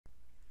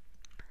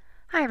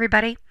Hi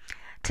everybody.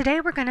 Today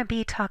we're going to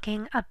be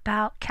talking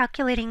about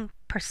calculating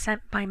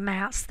percent by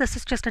mass. This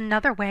is just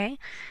another way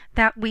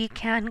that we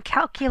can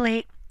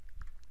calculate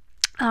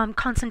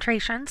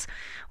concentrations.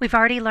 We've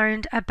already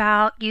learned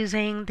about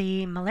using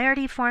the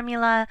molarity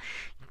formula,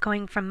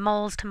 going from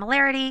moles to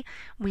molarity.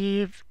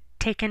 We've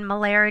taken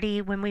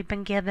molarity when we've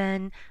been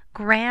given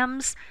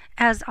grams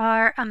as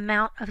our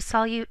amount of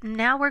solute.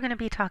 Now we're going to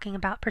be talking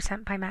about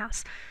percent by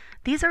mass.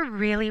 These are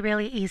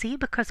really easy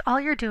because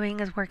all you're doing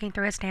is working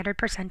through a standard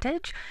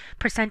percentage.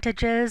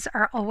 Percentages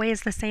are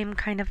always the same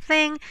kind of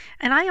thing,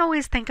 and I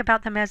always think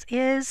about them as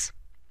is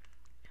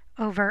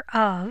over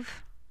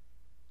of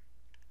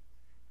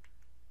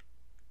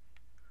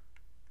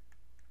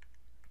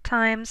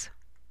times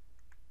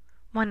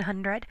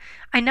 100.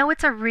 I know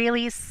it's a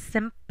really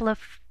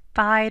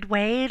simplified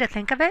way to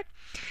think of it,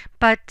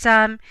 but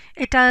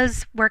it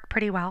does work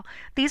pretty well.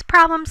 These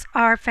problems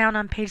are found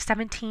on page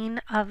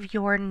 17 of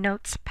your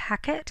notes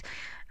packet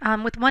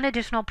with one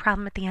additional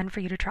problem at the end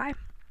for you to try.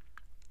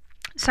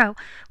 So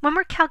when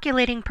we're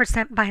calculating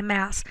percent by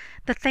mass,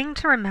 the thing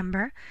to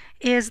remember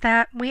is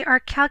that we are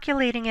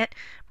calculating it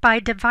by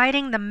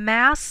dividing the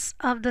mass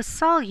of the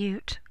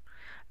solute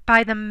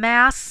by the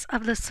mass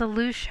of the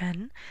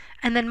solution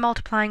and then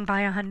multiplying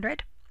by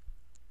 100.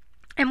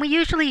 And we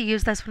usually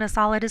use this when a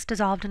solid is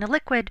dissolved in a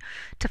liquid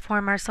to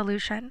form our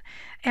solution.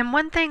 And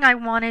one thing I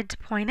wanted to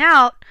point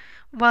out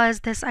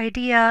was this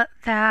idea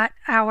that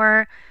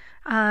our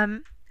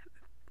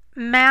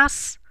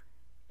mass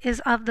is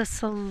of the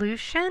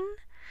solution,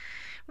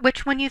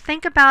 which when you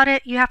think about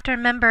it, you have to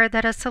remember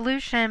that a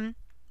solution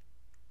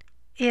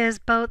is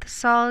both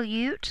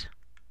solute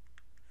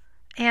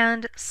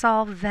and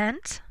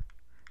solvent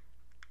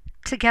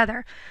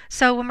together.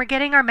 So when we're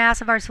getting our mass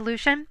of our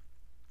solution,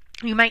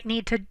 you might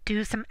need to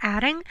do some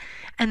adding,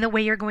 and the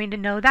way you're going to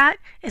know that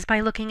is by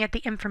looking at the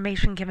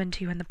information given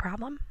to you in the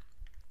problem.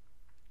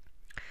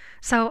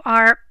 So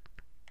our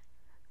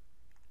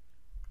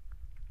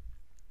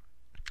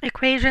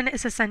equation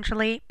is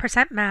essentially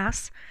percent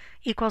mass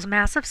equals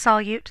mass of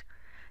solute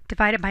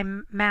divided by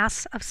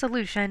mass of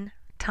solution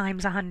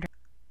times 100.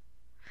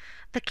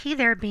 The key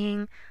there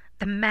being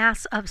the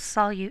mass of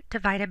solute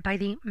divided by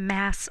the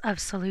mass of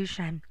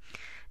solution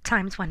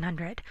times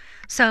 100.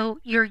 So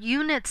your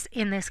units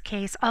in this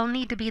case all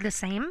need to be the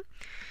same.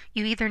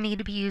 You either need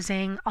to be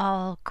using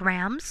all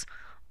grams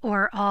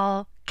or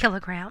all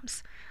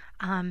kilograms.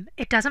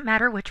 It doesn't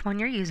matter which one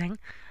you're using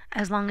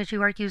as long as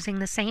you are using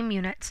the same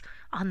units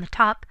on the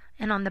top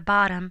and on the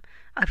bottom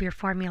of your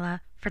formula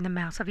for the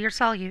mass of your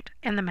solute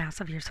and the mass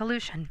of your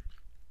solution.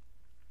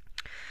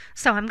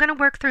 So I'm going to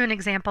work through an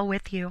example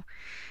with you,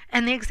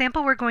 and the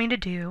example we're going to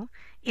do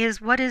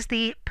is what is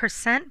the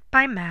percent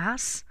by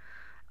mass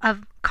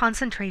of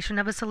concentration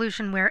of a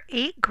solution where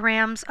 8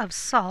 grams of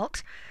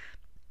salt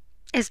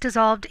is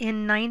dissolved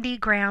in 90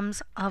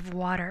 grams of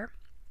water.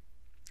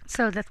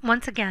 So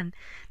once again,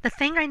 the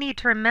thing I need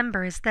to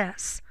remember is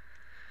this.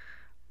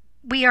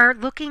 We are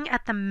looking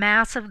at the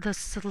mass of the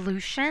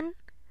solution,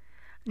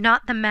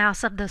 not the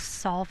mass of the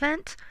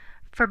solvent,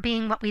 for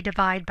being what we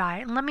divide by.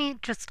 And let me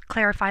just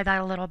clarify that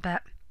a little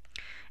bit.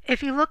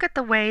 If you look at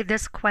the way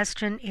this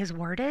question is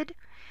worded,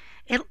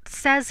 it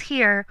says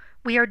here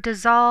we are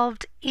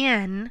dissolved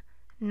in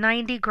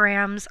 90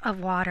 grams of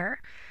water.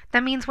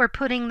 That means we're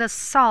putting the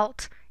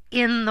salt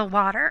in the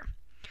water.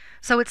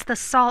 So it's the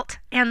salt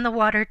and the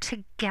water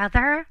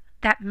together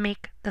that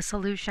make the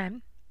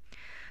solution.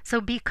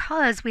 So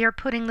because we are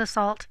putting the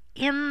salt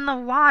in the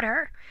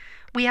water,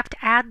 we have to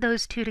add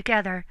those two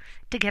together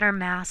to get our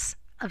mass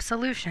of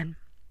solution.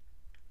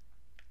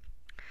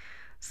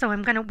 So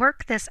I'm going to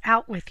work this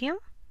out with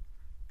you.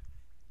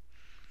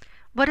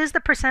 What is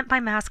the percent by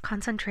mass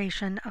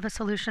concentration of a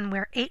solution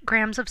where 8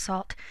 grams of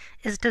salt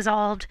is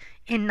dissolved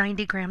in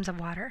 90 grams of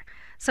water?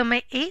 So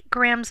my 8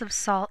 grams of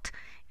salt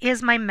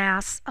is my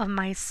mass of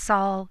my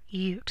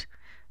solute.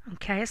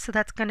 Okay, so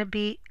that's going to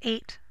be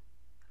 8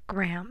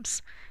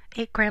 grams.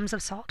 8 grams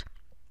of salt.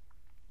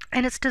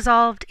 And it's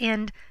dissolved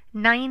in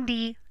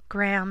 90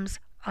 grams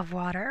of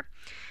water.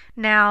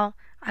 Now,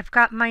 I've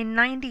got my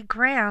 90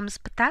 grams,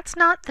 but that's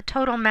not the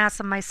total mass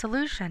of my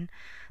solution.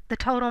 The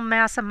total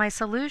mass of my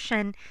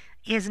solution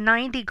is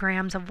 90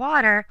 grams of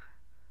water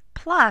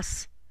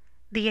plus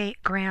the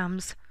 8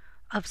 grams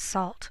of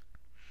salt.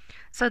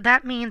 So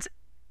that means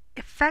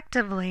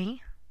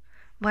effectively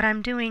what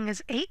I'm doing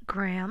is 8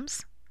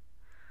 grams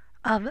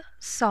of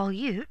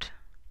solute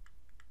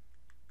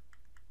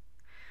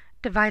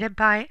divided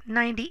by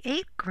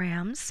 98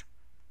 grams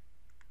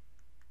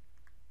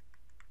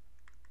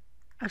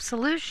of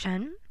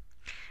solution,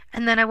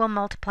 and then I will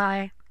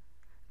multiply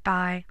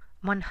by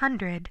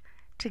 100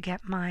 to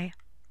get my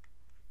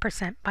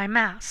percent by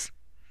mass.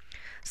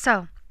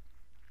 So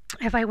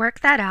if I work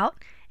that out,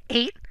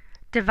 8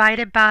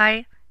 divided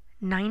by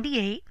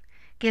 98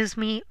 gives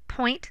me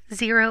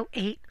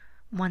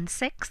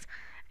 0.0816,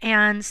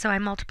 and so I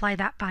multiply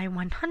that by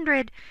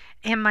 100,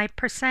 and my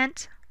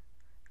percent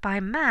by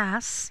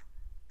mass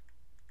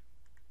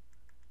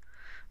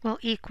will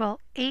equal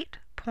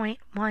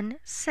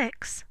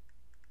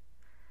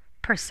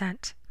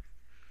 8.16%.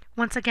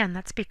 Once again,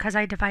 that's because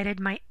I divided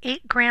my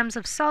 8 grams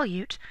of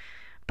solute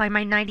by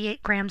my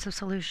 98 grams of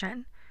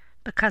solution,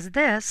 because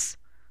this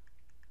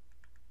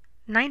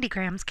 90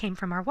 grams came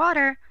from our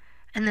water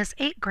and this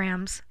 8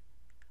 grams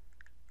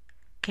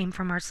came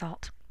from our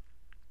salt.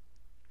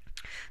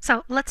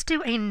 So let's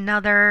do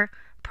another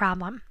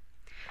problem.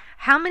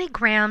 How many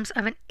grams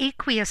of an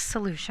aqueous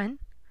solution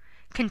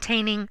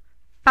containing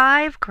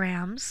 5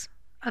 grams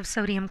of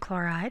sodium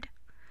chloride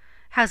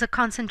has a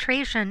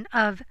concentration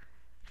of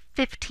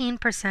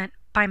 15%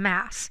 by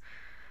mass?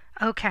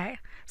 Okay,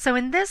 so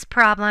in this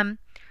problem,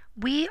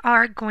 we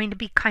are going to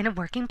be kind of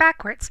working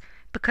backwards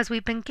because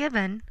we've been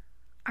given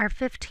our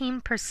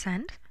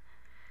 15%.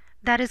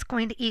 That is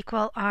going to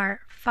equal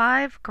our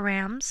 5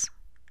 grams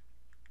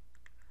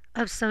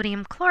of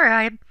sodium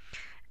chloride,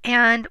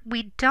 and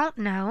we don't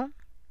know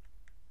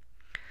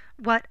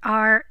what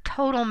our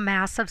total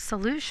mass of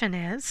solution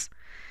is,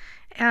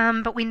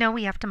 but we know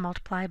we have to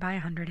multiply by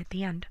 100 at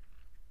the end.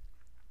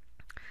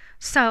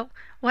 So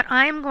what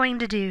I'm going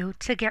to do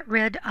to get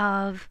rid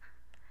of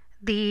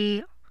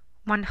the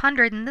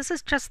 100, and this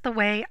is just the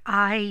way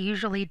I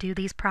usually do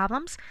these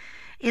problems,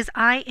 is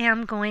I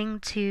am going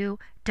to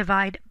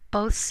divide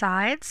both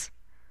sides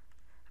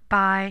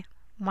by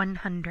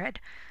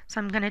 100.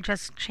 So I'm going to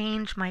just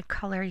change my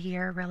color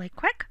here really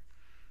quick.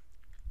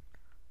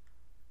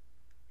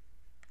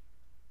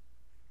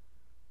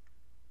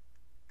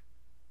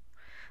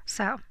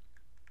 So I'm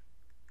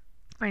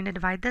going to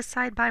divide this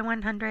side by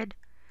 100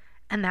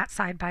 and that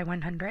side by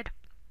 100.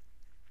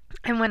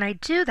 And when I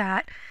do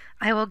that,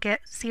 I will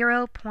get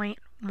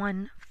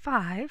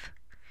 0.15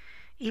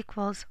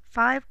 equals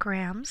 5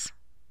 grams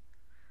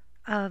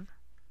of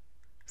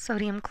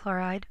sodium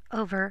chloride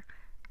over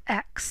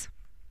X.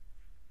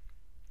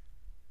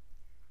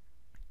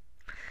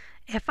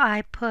 If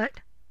I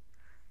put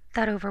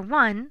that over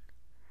 1,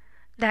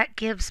 that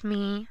gives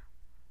me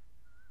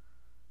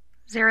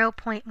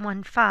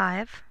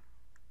 0.15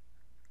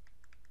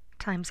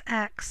 times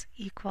X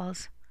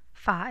equals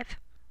 5.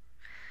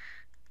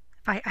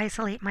 If I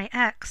isolate my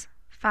X,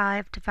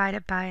 5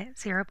 divided by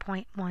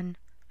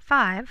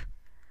 0.15,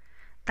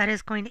 that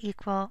is going to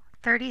equal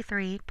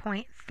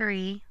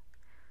 33.3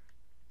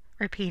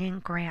 repeating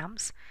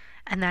grams.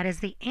 And that is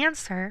the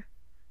answer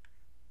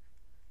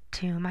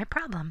to my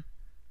problem.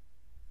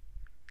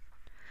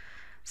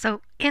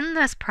 So in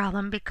this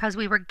problem, because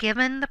we were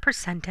given the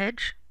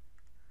percentage,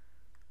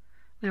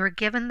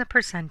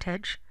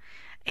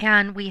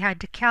 and we had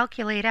to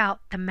calculate out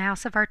the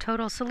mass of our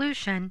total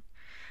solution,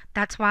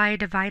 that's why I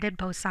divided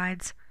both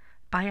sides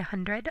by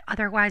 100.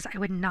 Otherwise, I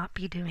would not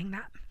be doing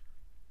that.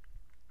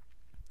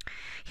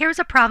 Here's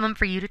a problem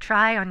for you to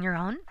try on your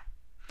own.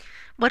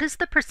 What is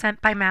the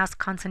percent by mass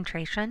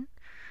concentration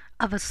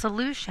of a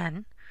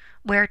solution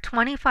where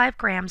 25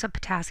 grams of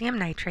potassium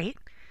nitrate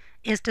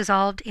is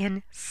dissolved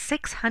in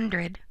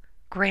 600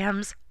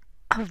 grams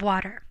of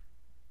water?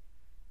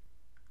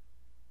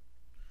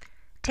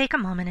 Take a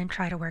moment and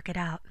try to work it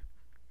out.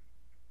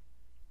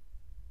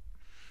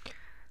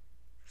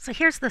 So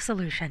here's the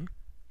solution.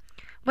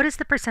 What is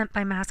the percent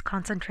by mass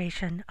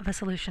concentration of a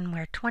solution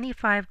where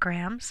 25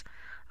 grams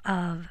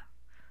of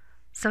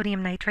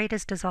sodium nitrate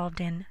is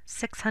dissolved in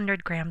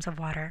 600 grams of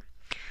water?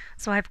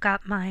 So I've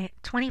got my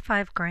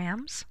 25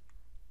 grams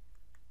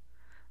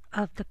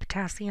of the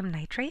potassium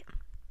nitrate,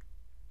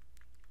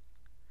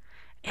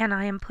 and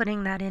I am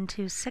putting that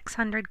into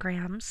 600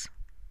 grams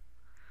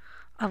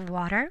of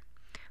water,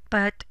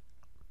 but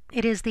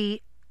it is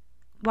the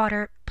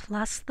water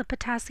plus the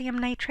potassium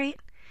nitrate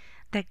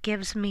that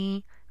gives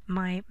me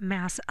my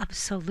mass of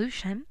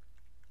solution.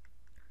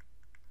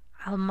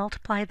 I'll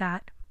multiply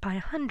that by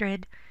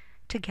 100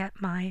 to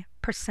get my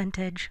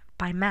percentage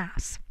by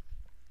mass.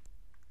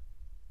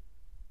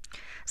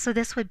 So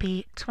this would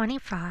be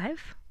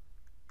 25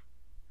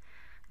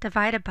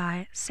 divided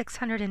by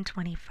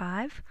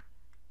 625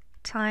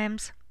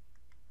 times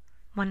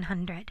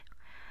 100.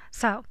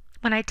 So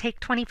when I take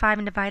 25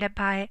 and divide it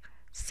by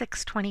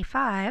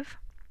 625,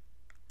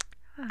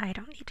 I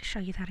don't need to show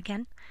you that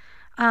again,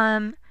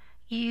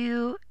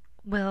 you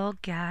will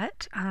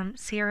get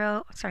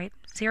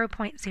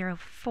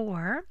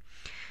 0.04,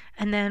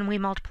 and then we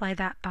multiply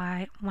that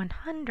by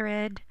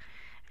 100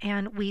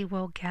 and we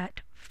will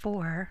get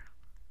 4%.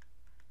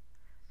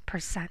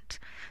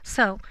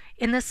 So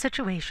in this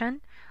situation,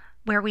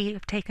 where we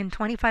have taken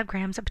 25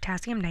 grams of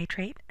potassium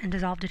nitrate and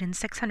dissolved it in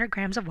 600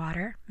 grams of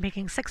water,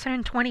 making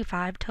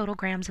 625 total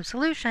grams of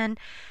solution,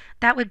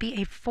 that would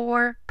be a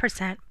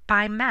 4%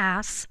 by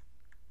mass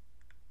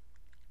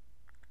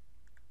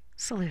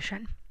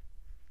solution.